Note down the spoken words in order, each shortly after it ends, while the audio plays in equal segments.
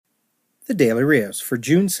the Daily Rios for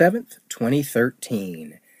June 7th,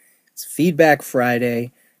 2013. It's Feedback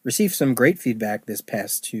Friday. Received some great feedback this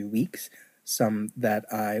past 2 weeks, some that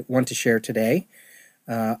I want to share today,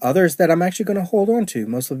 others that I'm actually going to hold on to,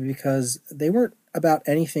 mostly because they weren't about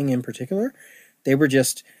anything in particular. They were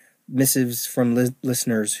just missives from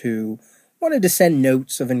listeners who wanted to send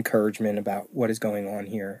notes of encouragement about what is going on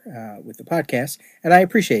here with the podcast, and I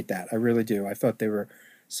appreciate that. I really do. I thought they were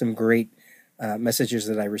some great messages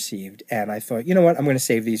that I received, and I thought, you know what, I'm going to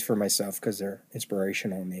save these for myself because they're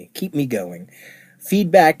inspirational to me. Keep me going.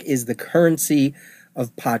 Feedback is the currency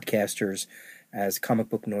of podcasters, as Comic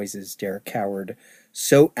Book Noises' Derek Coward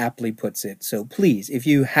so aptly puts it. So please, if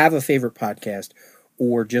you have a favorite podcast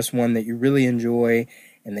or just one that you really enjoy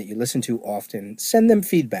and that you listen to often, send them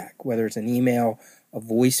feedback, whether it's an email, a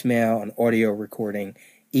voicemail, an audio recording,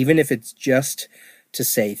 even if it's just to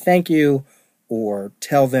say thank you or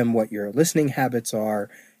tell them what your listening habits are.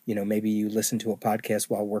 You know, maybe you listen to a podcast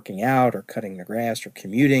while working out or cutting the grass or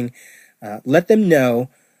commuting. Let them know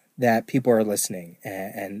that people are listening,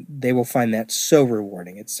 and they will find that so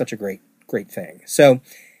rewarding. It's such a great thing. So,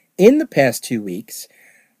 in the past 2 weeks,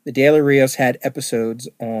 the Daily Rios had episodes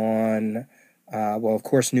on, of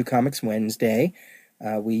course, New Comics Wednesday.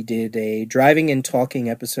 We did a driving and talking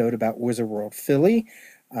episode about Wizard World Philly.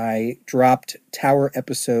 I dropped Tower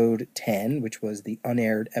episode 10, which was the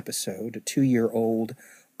unaired episode, a 2-year-old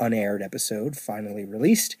unaired episode, finally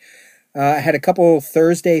released. I had a couple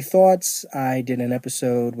Thursday thoughts. I did an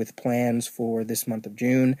episode with plans for this month of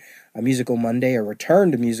June, a Musical Monday, a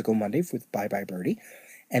return to Musical Monday with Bye Bye Birdie,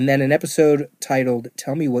 and then an episode titled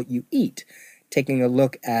Tell Me What You Eat, taking a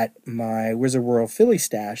look at my Wizard World Philly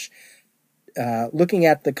stash, looking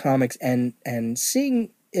at the comics and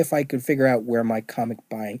seeing if I could figure out where my comic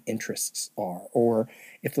buying interests are, or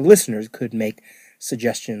if the listeners could make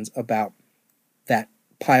suggestions about that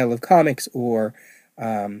pile of comics, or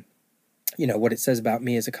what it says about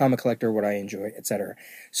me as a comic collector, what I enjoy, etc.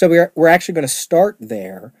 So we're actually going to start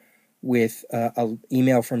there with an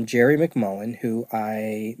email from Jerry McMullen, who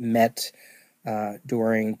I met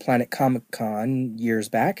during Planet Comic Con years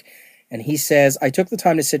back. And he says, I took the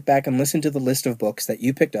time to sit back and listen to the list of books that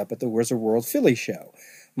you picked up at the Wizard World Philly show.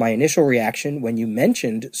 My initial reaction when you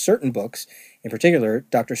mentioned certain books, in particular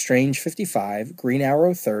Doctor Strange 55, Green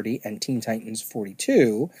Arrow 30, and Teen Titans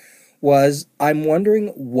 42, was I'm wondering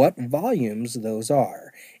what volumes those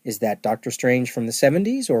are. Is that Doctor Strange from the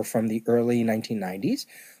 70s or from the early 1990s?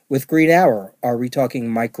 With Green Arrow, are we talking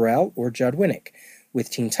Mike Grell or Judd Winnick?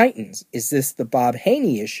 With Teen Titans, is this the Bob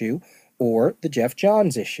Haney issue or the Jeff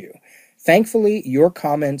Johns issue? Thankfully, your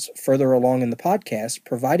comments further along in the podcast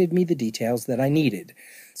provided me the details that I needed.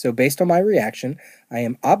 So based on my reaction, I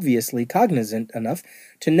am obviously cognizant enough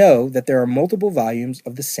to know that there are multiple volumes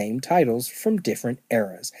of the same titles from different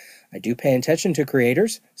eras. I do pay attention to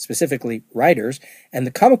creators, specifically writers, and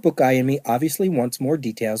the comic book guy in me obviously wants more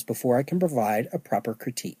details before I can provide a proper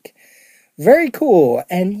critique. Very cool,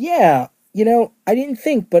 and yeah, I didn't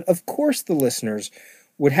think, but of course the listeners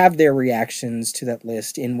would have their reactions to that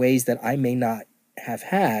list in ways that I may not have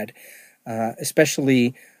had,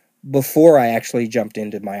 especially before I actually jumped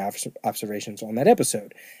into my observations on that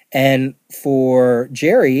episode. And for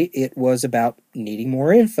Jerry, it was about needing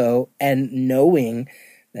more info and knowing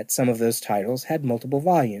that some of those titles had multiple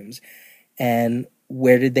volumes. And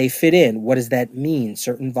where did they fit in? What does that mean?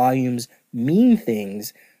 Certain volumes mean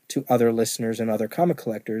things to other listeners and other comic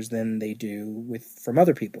collectors than they do from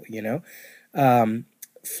other people,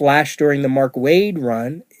 Flash during the Mark Waid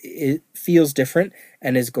run, it feels different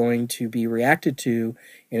and is going to be reacted to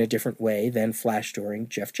in a different way than Flash during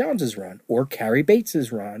Jeff Johns' run, or Carrie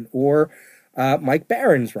Bates's run, or Mike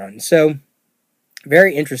Barron's run. So,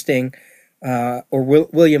 very interesting. Or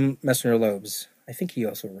William Messner Loeb's. I think he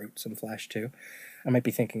also wrote some Flash too. I might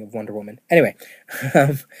be thinking of Wonder Woman. Anyway,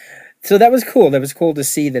 so that was cool. That was cool to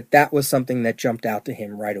see that was something that jumped out to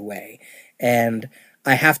him right away. And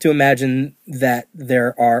I have to imagine that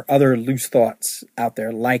there are other loose thoughts out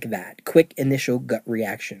there like that, quick initial gut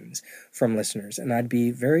reactions from listeners, and I'd be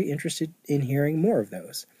very interested in hearing more of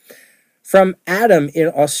those. From Adam in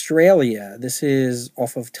Australia, this is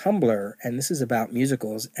off of Tumblr, and this is about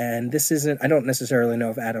musicals, and this isn't, I don't necessarily know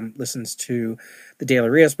if Adam listens to the Daily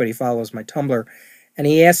Rios, but he follows my Tumblr, and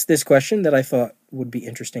he asked this question that I thought would be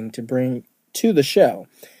interesting to bring to the show.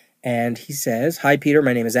 And he says, Hi, Peter,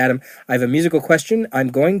 my name is Adam. I have a musical question. I'm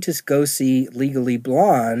going to go see Legally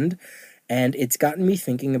Blonde, and it's gotten me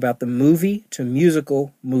thinking about the movie to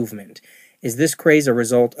musical movement. Is this craze a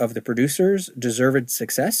result of the producer's deserved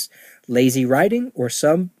success, lazy writing, or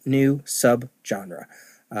some new sub-genre?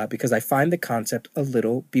 Because I find the concept a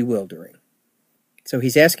little bewildering. So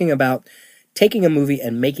he's asking about taking a movie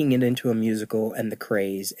and making it into a musical and the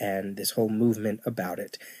craze and this whole movement about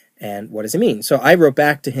it. And what does it mean? So I wrote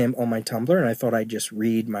back to him on my Tumblr, and I thought I'd just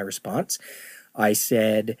read my response. I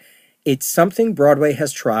said, it's something Broadway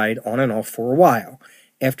has tried on and off for a while.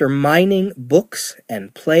 After mining books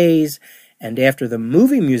and plays, and after the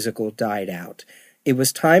movie musical died out, it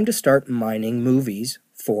was time to start mining movies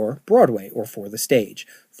for Broadway or for the stage.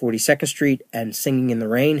 42nd Street and Singing in the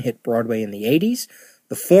Rain hit Broadway in the 80s.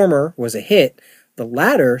 The former was a hit. The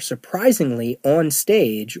latter, surprisingly, on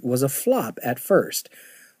stage, was a flop at first.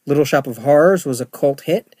 Little Shop of Horrors was a cult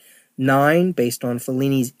hit. 9, based on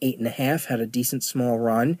Fellini's 8.5, had a decent small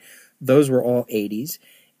run. Those were all 80s.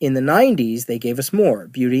 In the 90s, they gave us more.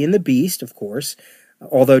 Beauty and the Beast, of course,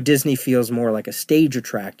 although Disney feels more like a stage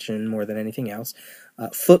attraction more than anything else.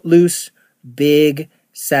 Footloose, Big,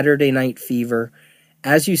 Saturday Night Fever.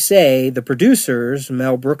 As you say, the producers,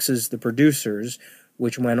 Mel Brooks's The Producers,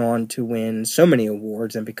 which went on to win so many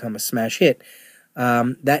awards and become a smash hit,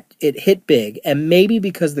 that it hit big. And maybe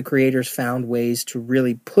because the creators found ways to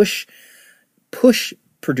really push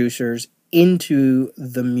producers into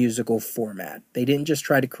the musical format. They didn't just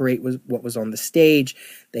try to create what was on the stage.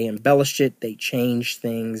 They embellished it. They changed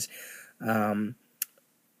things. And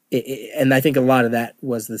I think a lot of that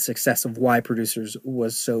was the success of why Producers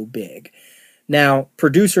was so big. Now,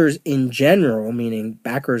 producers in general, meaning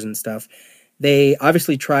backers and stuff, they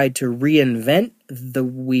obviously tried to reinvent the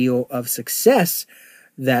wheel of success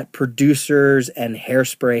that Producers and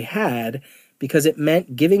Hairspray had, because it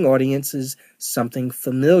meant giving audiences something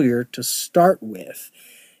familiar to start with.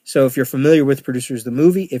 So if you're familiar with Producers the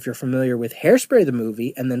movie, if you're familiar with Hairspray the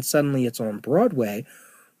movie, and then suddenly it's on Broadway,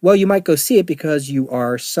 well, you might go see it because you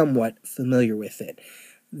are somewhat familiar with it.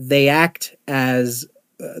 They act as,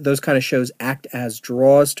 those kind of shows act as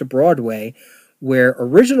draws to Broadway, where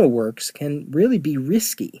original works can really be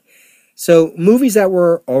risky. So movies that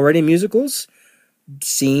were already musicals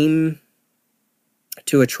seem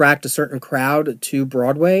to attract a certain crowd to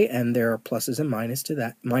Broadway, and there are pluses and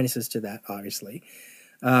minuses to that, obviously.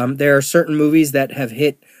 There are certain movies that have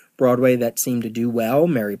hit Broadway that seem to do well.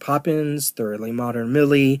 Mary Poppins, Thoroughly Modern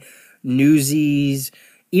Millie, Newsies,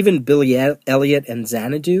 even Billy Elliot and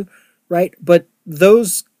Xanadu, right? But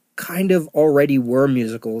those kind of already were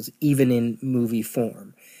musicals, even in movie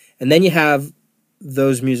form. And then you have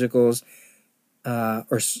those musicals,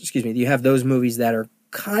 you have those movies that are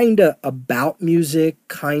kind of about music,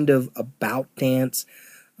 kind of about dance,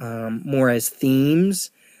 more as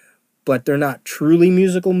themes, but they're not truly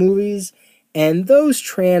musical movies, and those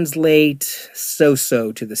translate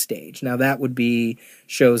so-so to the stage. Now that would be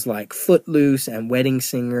shows like Footloose and Wedding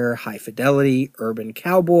Singer, High Fidelity, Urban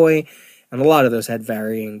Cowboy, and a lot of those had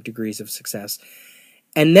varying degrees of success.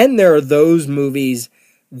 And then there are those movies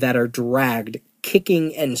that are dragged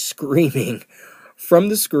kicking and screaming from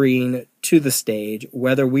the screen to the stage,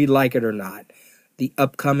 whether we like it or not. The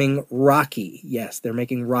upcoming Rocky. Yes, they're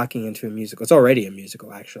making Rocky into a musical. It's already a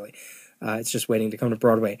musical, actually. It's just waiting to come to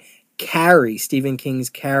Broadway. Carrie, Stephen King's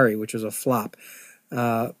Carrie, which was a flop.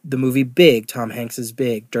 The movie Big, Tom Hanks's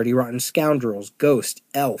Big. Dirty Rotten Scoundrels, Ghost,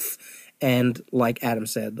 Elf, and, like Adam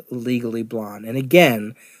said, Legally Blonde. And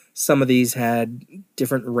again, some of these had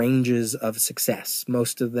different ranges of success.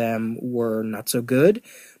 Most of them were not so good.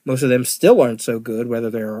 Most of them still aren't so good,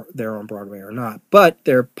 whether they're on Broadway or not. But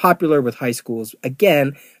they're popular with high schools,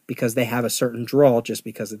 again, because they have a certain draw just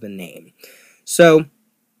because of the name. So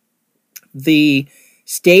the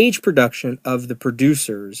stage production of The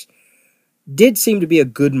Producers did seem to be a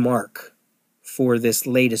good mark for this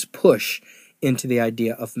latest push into the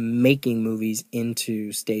idea of making movies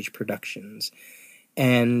into stage productions.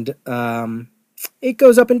 And it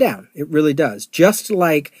goes up and down. It really does. Just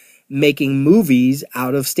like making movies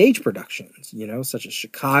out of stage productions, such as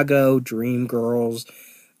Chicago, Dreamgirls,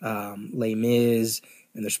 Les Mis,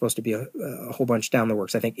 and there's supposed to be a whole bunch down the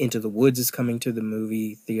works. I think Into the Woods is coming to the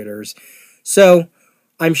movie theaters. So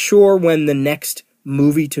I'm sure when the next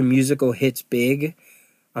movie to musical hits big,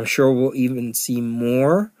 I'm sure we'll even see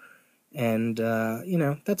more. And,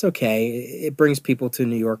 that's okay. It brings people to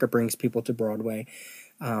New York. It brings people to Broadway.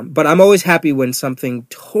 But I'm always happy when something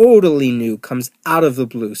totally new comes out of the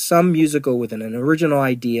blue. Some musical with an original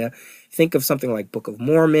idea. Think of something like Book of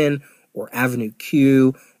Mormon or Avenue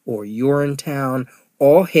Q or Urinetown.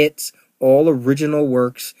 All hits, all original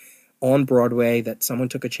works on Broadway that someone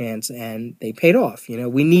took a chance and they paid off.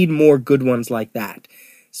 We need more good ones like that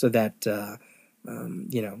so that the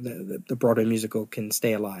Broadway musical can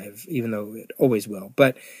stay alive, even though it always will.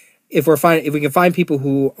 But if we can find people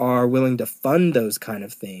who are willing to fund those kind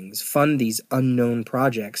of things, fund these unknown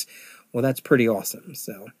projects, well, that's pretty awesome.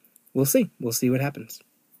 So we'll see. We'll see what happens.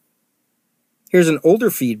 Here's an older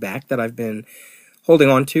feedback that I've been holding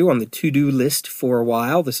on the to-do list for a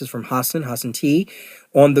while. This is from Hassan T.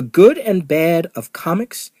 on the good and bad of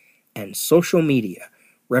comics and social media,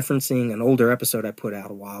 referencing an older episode I put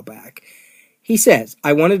out a while back. He says,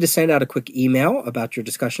 I wanted to send out a quick email about your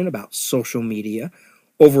discussion about social media.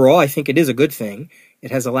 Overall, I think it is a good thing.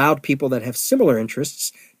 It has allowed people that have similar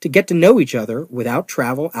interests to get to know each other without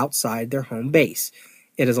travel outside their home base.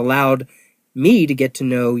 It has allowed me to get to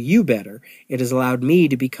know you better. It has allowed me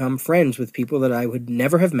to become friends with people that I would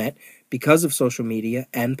never have met because of social media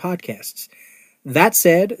and podcasts. That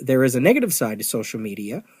said, there is a negative side to social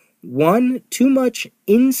media. One, too much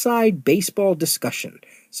inside baseball discussion,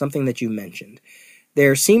 something that you mentioned.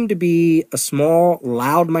 There seem to be a small,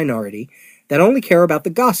 loud minority that only care about the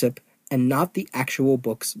gossip and not the actual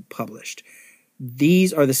books published.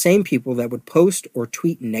 These are the same people that would post or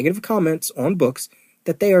tweet negative comments on books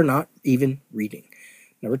that they are not even reading.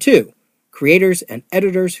 Number two, creators and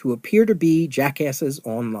editors who appear to be jackasses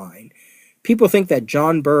online. People think that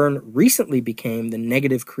John Byrne recently became the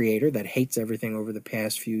negative creator that hates everything over the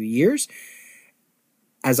past few years.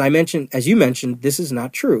 As you mentioned, this is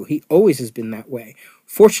not true. He always has been that way.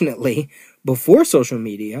 Fortunately, before social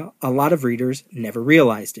media, a lot of readers never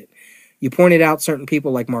realized it. You pointed out certain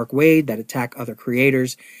people like Mark Waid that attack other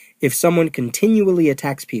creators. If someone continually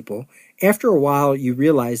attacks people, after a while you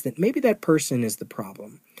realize that maybe that person is the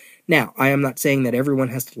problem. Now, I am not saying that everyone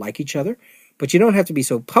has to like each other, but you don't have to be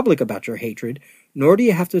so public about your hatred, nor do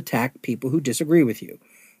you have to attack people who disagree with you.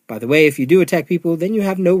 By the way, if you do attack people, then you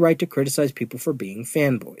have no right to criticize people for being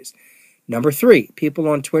fanboys. Number three, people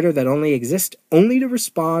on Twitter that only exist only to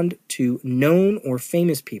respond to known or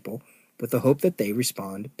famous people with the hope that they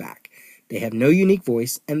respond back. They have no unique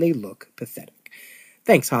voice and they look pathetic.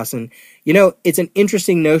 Thanks, Hassan. You know, it's an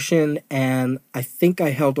interesting notion, and I think I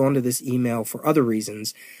held on to this email for other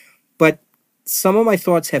reasons, but some of my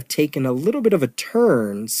thoughts have taken a little bit of a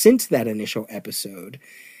turn since that initial episode,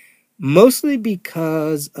 mostly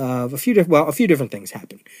because of a few different things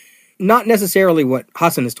happened. Not necessarily what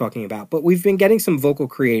Hassan is talking about, but we've been getting some vocal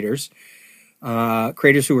creators who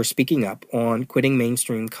are speaking up on quitting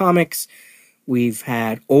mainstream comics. We've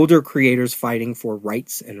had older creators fighting for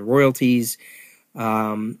rights and royalties.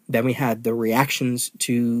 Then we had the reactions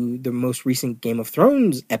to the most recent Game of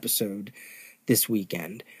Thrones episode this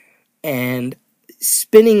weekend. And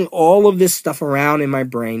spinning all of this stuff around in my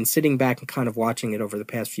brain, sitting back and kind of watching it over the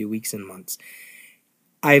past few weeks and months,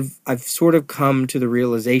 I've sort of come to the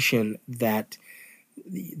realization that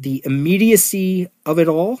the immediacy of it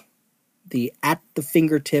all, the at the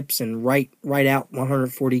fingertips and write out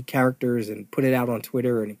 140 characters and put it out on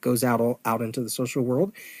Twitter and it goes out into the social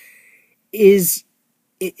world, it's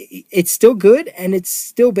still good and it's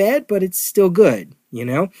still bad, but it's still good, you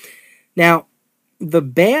know? Now, the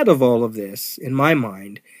bad of all of this, in my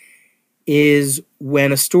mind, is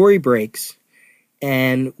when a story breaks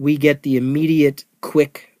and we get the immediate,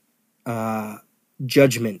 quick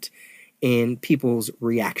judgment in people's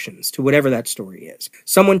reactions to whatever that story is.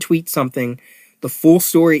 Someone tweets something, the full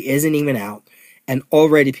story isn't even out, and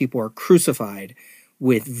already people are crucified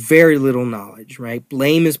with very little knowledge, right?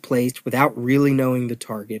 Blame is placed without really knowing the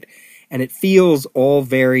target, and it feels all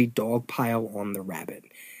very dog pile on the rabbit.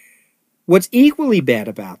 What's equally bad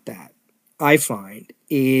about that, I find,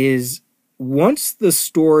 is once the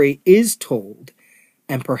story is told,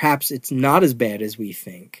 and perhaps it's not as bad as we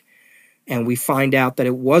think, and we find out that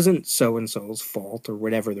it wasn't so-and-so's fault or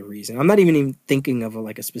whatever the reason. I'm not even thinking of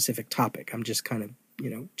a specific topic. I'm just kind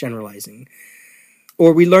of, generalizing.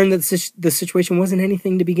 Or we learn that the situation wasn't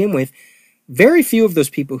anything to begin with. Very few of those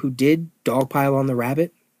people who did dogpile on the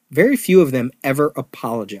rabbit, very few of them ever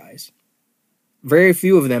apologize. Very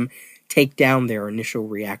few of them take down their initial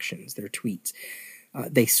reactions, their tweets.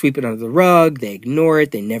 They sweep it under the rug, they ignore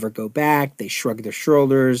it, they never go back, they shrug their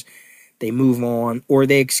shoulders, they move on, or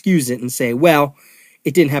they excuse it and say, well,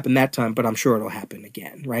 it didn't happen that time, but I'm sure it'll happen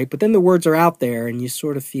again, right? But then the words are out there and you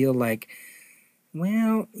sort of feel like,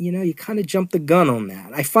 well, you kind of jumped the gun on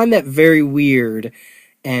that. I find that very weird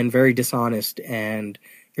and very dishonest and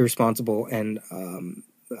irresponsible, and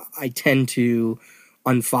I tend to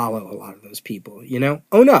unfollow a lot of those people,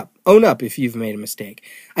 Own up if you've made a mistake.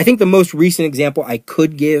 I think the most recent example I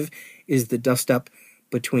could give is the dust-up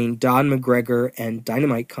between Don McGregor and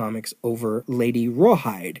Dynamite Comics over Lady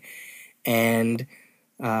Rawhide. And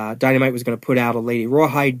Dynamite was going to put out a Lady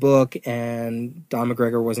Rawhide book, and Don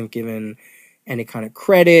McGregor wasn't given any kind of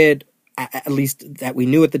credit, at least that we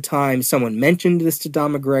knew at the time. Someone mentioned this to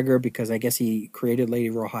Don McGregor because I guess he created Lady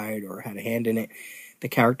Rawhide or had a hand in it, the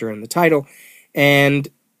character and the title. And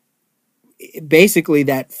basically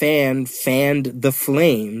that fan fanned the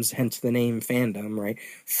flames, hence the name fandom, right?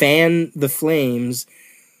 Fan the flames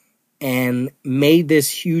and made this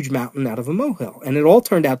huge mountain out of a molehill. And it all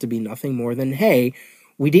turned out to be nothing more than, hey,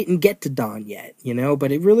 we didn't get to Don yet,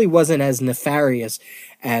 but it really wasn't as nefarious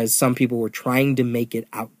as some people were trying to make it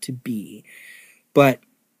out to be. But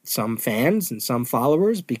some fans and some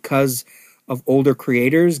followers, because of older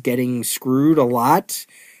creators getting screwed a lot,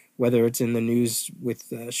 whether it's in the news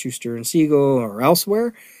with Schuster and Siegel or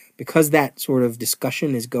elsewhere, because that sort of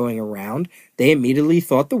discussion is going around, they immediately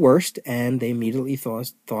thought the worst, and they immediately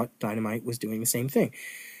thought Dynamite was doing the same thing.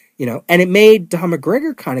 And it made Don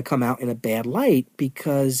McGregor kind of come out in a bad light,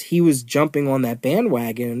 because he was jumping on that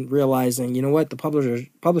bandwagon, realizing, what, the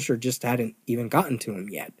publisher just hadn't even gotten to him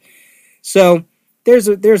yet. So there's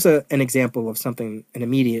an example of something, an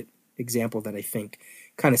immediate example that I think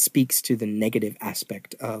kind of speaks to the negative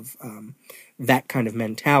aspect of that kind of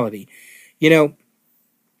mentality.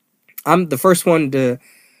 I'm the first one to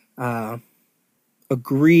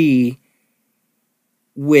agree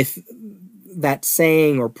with that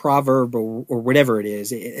saying or proverb or whatever it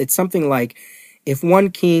is. It's something like, if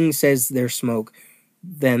one king says there's smoke,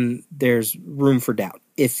 then there's room for doubt.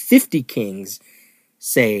 If 50 kings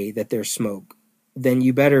say that there's smoke, then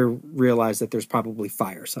you better realize that there's probably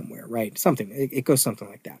fire somewhere, right? It goes something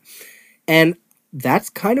like that. And that's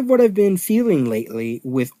kind of what I've been feeling lately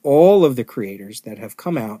with all of the creators that have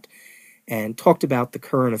come out and talked about the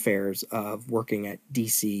current affairs of working at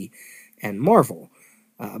DC and Marvel.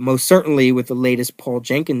 Most certainly with the latest Paul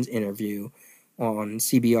Jenkins interview on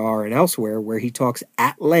CBR and elsewhere, where he talks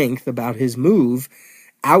at length about his move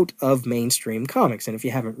out of mainstream comics. And if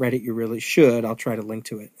you haven't read it, you really should. I'll try to link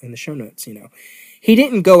to it in the show notes. He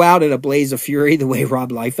didn't go out in a blaze of fury the way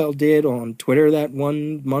Rob Liefeld did on Twitter that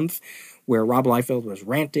one month, where Rob Liefeld was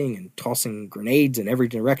ranting and tossing grenades in every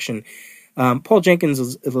direction. Paul Jenkins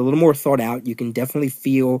is a little more thought out. You can definitely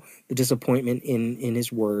feel the disappointment in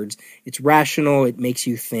his words. It's rational. It makes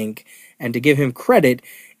you think. And to give him credit,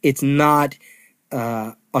 it's not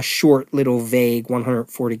a short, little, vague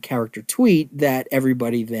 140-character tweet that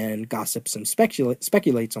everybody then gossips and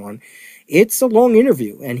speculates on. It's a long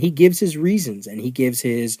interview, and he gives his reasons, and he gives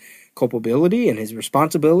his culpability and his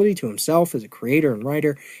responsibility to himself as a creator and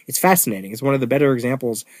writer. It's fascinating. It's one of the better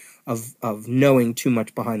examples of knowing too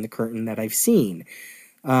much behind the curtain that I've seen.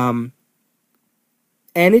 And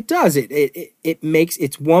it does. It makes,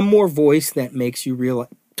 it's one more voice that makes you realize,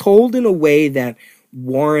 told in a way that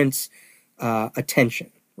warrants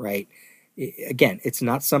attention, right? Again, it's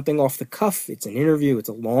not something off the cuff. It's an interview. It's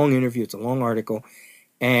a long interview. It's a long article.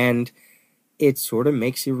 And it sort of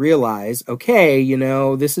makes you realize, okay,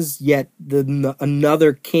 this is yet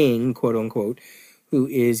another king, quote unquote, who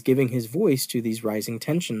is giving his voice to these rising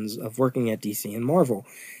tensions of working at DC and Marvel.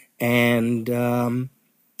 And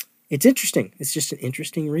it's interesting. It's just an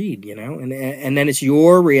interesting read, and then it's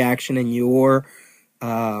your reaction and your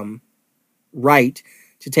right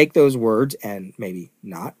to take those words and maybe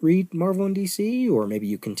not read Marvel and DC, or maybe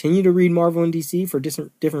you continue to read Marvel and DC for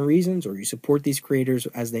different reasons, or you support these creators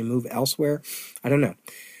as they move elsewhere. I don't know.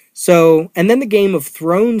 So, and then the Game of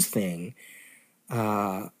Thrones thing,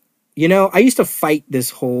 I used to fight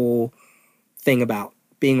this whole thing about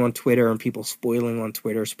being on Twitter and people spoiling on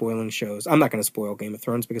Twitter, spoiling shows. I'm not going to spoil Game of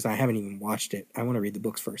Thrones because I haven't even watched it. I want to read the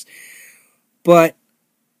books first. But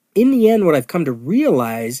in the end, what I've come to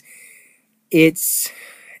realize is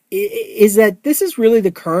that this is really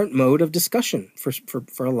the current mode of discussion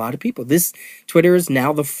for a lot of people. This Twitter is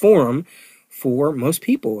now the forum for most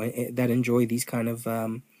people that enjoy these kind of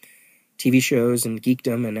TV shows and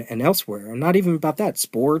geekdom and elsewhere. And not even about that,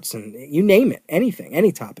 sports and you name it, anything,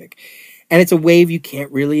 any topic. And it's a wave you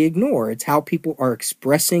can't really ignore. It's how people are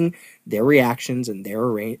expressing their reactions and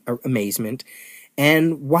their amazement.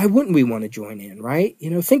 And why wouldn't we want to join in, right?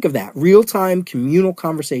 Think of that. Real-time communal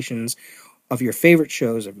conversations of your favorite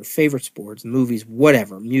shows, of your favorite sports, movies,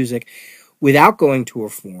 whatever, music, without going to a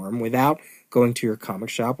forum, without going to your comic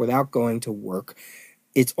shop, without going to work.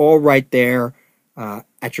 It's all right there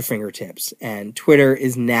at your fingertips. And Twitter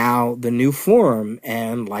is now the new forum.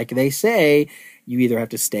 And like they say, you either have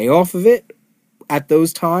to stay off of it at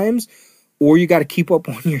those times, or you got to keep up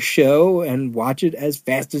on your show and watch it as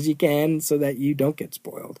fast as you can so that you don't get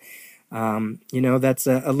spoiled. That's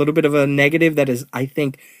a little bit of a negative that is, I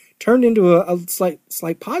think, turned into a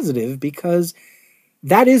slight positive, because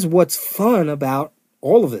that is what's fun about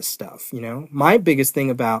all of this stuff. My biggest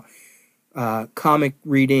thing about comic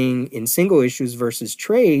reading in single issues versus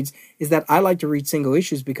trades is that I like to read single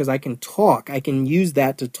issues because I can talk. I can use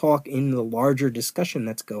that to talk in the larger discussion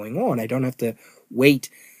that's going on. I don't have to wait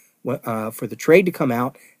for the trade to come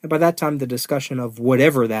out, and by that time the discussion of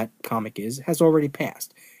whatever that comic is has already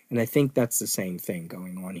passed. And I think that's the same thing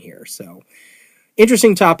going on here. So,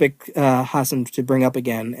 interesting topic, Hassan, to bring up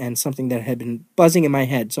again, and something that had been buzzing in my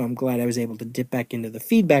head, so I'm glad I was able to dip back into the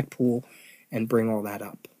feedback pool and bring all that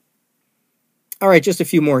up. All right, just a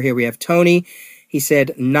few more here. We have Tony. He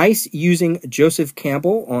said, nice using Joseph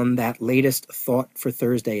Campbell on that latest Thought for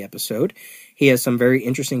Thursday episode. He has some very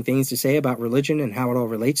interesting things to say about religion and how it all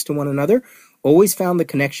relates to one another. Always found the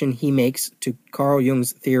connection he makes to Carl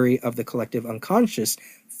Jung's theory of the collective unconscious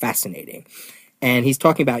fascinating. And he's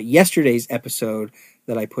talking about yesterday's episode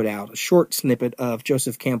that I put out, a short snippet of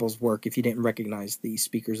Joseph Campbell's work, if you didn't recognize the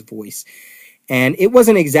speaker's voice. And it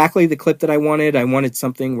wasn't exactly the clip that I wanted. I wanted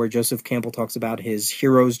something where Joseph Campbell talks about his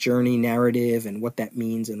hero's journey narrative and what that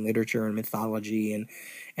means in literature and mythology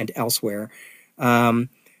and elsewhere.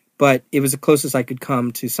 But it was the closest I could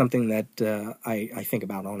come to something that I think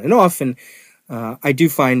about on and off. And I do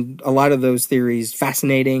find a lot of those theories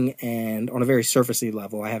fascinating, and on a very surfacey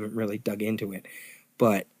level, I haven't really dug into it.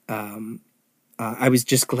 But I was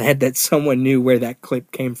just glad that someone knew where that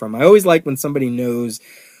clip came from. I always like when somebody knows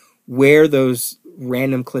where those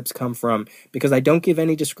random clips come from, because I don't give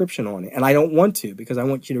any description on it, and I don't want to, because I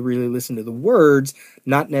want you to really listen to the words,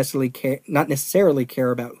 not necessarily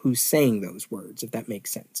care about who's saying those words, if that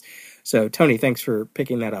makes sense. So Tony, thanks for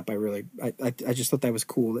picking that up. I just thought that was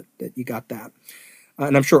cool that you got that,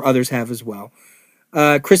 and I'm sure others have as well.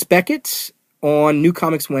 Chris Beckett on New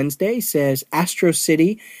Comics Wednesday says Astro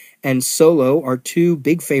City and Solo are two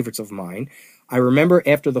big favorites of mine. I remember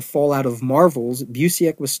after the fallout of Marvel's,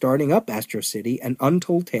 Busiek was starting up Astro City and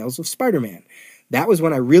Untold Tales of Spider-Man. That was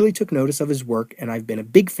when I really took notice of his work, and I've been a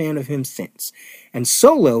big fan of him since. And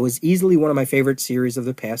Solo is easily one of my favorite series of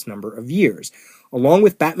the past number of years. Along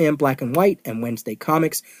with Batman Black and White and Wednesday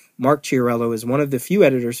Comics, Mark Chiarello is one of the few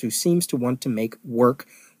editors who seems to want to make work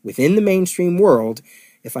within the mainstream world,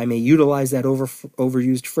 if I may utilize that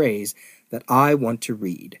overused phrase, that I want to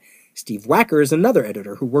read. Steve Wacker is another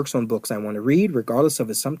editor who works on books I want to read, regardless of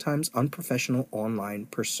his sometimes unprofessional online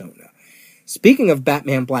persona. Speaking of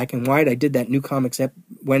Batman Black and White, I did that New Comics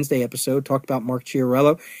Wednesday episode, talked about Mark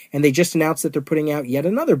Chiarello, and they just announced that they're putting out yet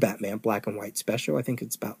another Batman Black and White special. I think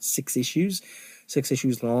it's about 6 issues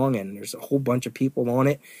long, and there's a whole bunch of people on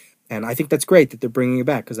it. And I think that's great that they're bringing it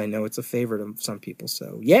back, because I know it's a favorite of some people.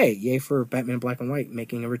 So yay for Batman Black and White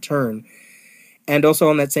making a return. And also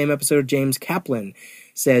on that same episode, James Kaplan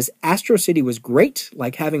says, Astro City was great,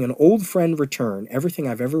 like having an old friend return. Everything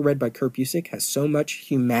I've ever read by Kurt Busiek has so much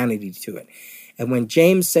humanity to it. And when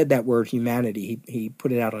James said that word humanity, he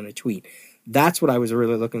put it out on a tweet. That's what I was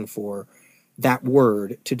really looking for, that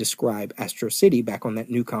word to describe Astro City back on that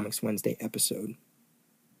New Comics Wednesday episode.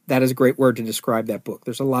 That is a great word to describe that book.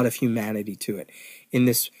 There's a lot of humanity to it. In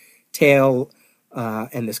this tale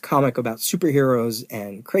and this comic about superheroes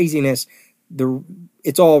and craziness,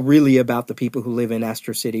 it's all really about the people who live in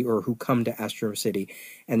Astro City or who come to Astro City,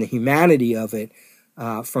 and the humanity of it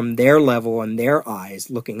from their level and their eyes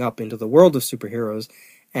looking up into the world of superheroes,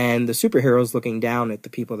 and the superheroes looking down at the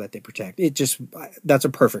people that they protect. That's a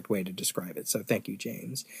perfect way to describe it. So thank you,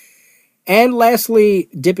 James. And lastly,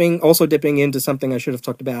 dipping into something I should have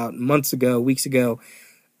talked about weeks ago,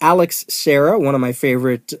 Alex Serra, one of my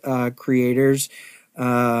favorite creators,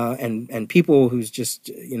 and people who's just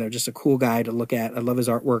a cool guy to look at. I love his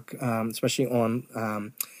artwork, especially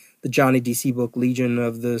on the Johnny DC book Legion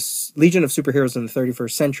of Superheroes in the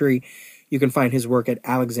 31st Century. You can find his work at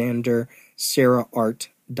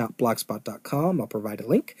alexanderserraart.blogspot.com. I'll provide a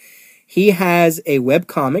link. He has a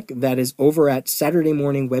webcomic that is over at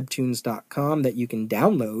SaturdayMorningWebtoons.com that you can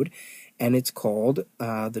download, and it's called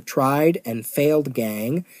The Tried and Failed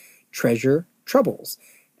Gang Treasure Troubles.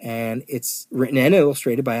 And it's written and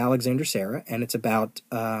illustrated by Alexander Serra, and it's about,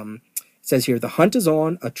 it says here, the hunt is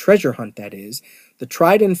on, a treasure hunt that is. The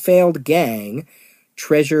Tried and Failed Gang,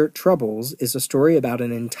 Treasure Troubles, is a story about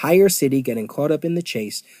an entire city getting caught up in the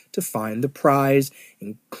chase to find the prize,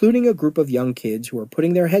 including a group of young kids who are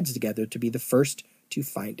putting their heads together to be the first to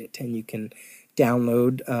find it. And you can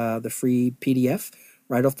download the free PDF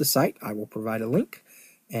right off the site. I will provide a link,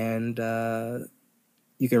 and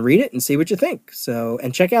you can read it and see what you think. So,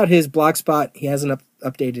 and check out his blogspot. He hasn't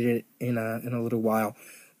updated it in a little while,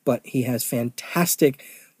 but he has fantastic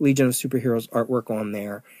Legion of Superheroes artwork on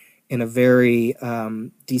there in a very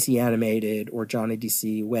DC animated or Johnny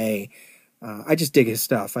DC way. I just dig his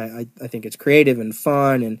stuff. I think it's creative and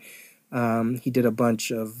fun, and he did a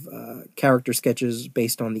bunch of character sketches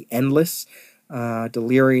based on the Endless,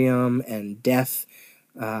 Delirium, and Death.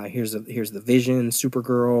 Here's the Vision,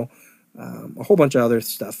 Supergirl, a whole bunch of other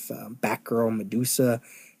stuff, Batgirl, Medusa,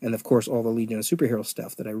 and of course all the Legion of Superhero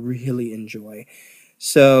stuff that I really enjoy.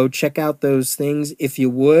 So check out those things if you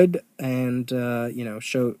would, and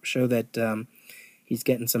show that he's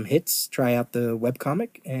getting some hits. Try out the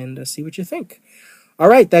webcomic and see what you think. All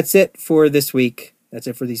right, that's it for this week. That's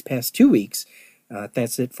it for these past 2 weeks.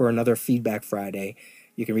 That's it for another Feedback Friday.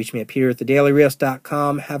 You can reach me at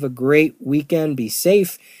peter@thedailyrios.com. Have a great weekend. Be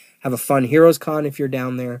safe. Have a fun Heroes Con if you're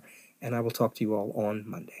down there. And I will talk to you all on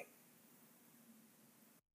Monday.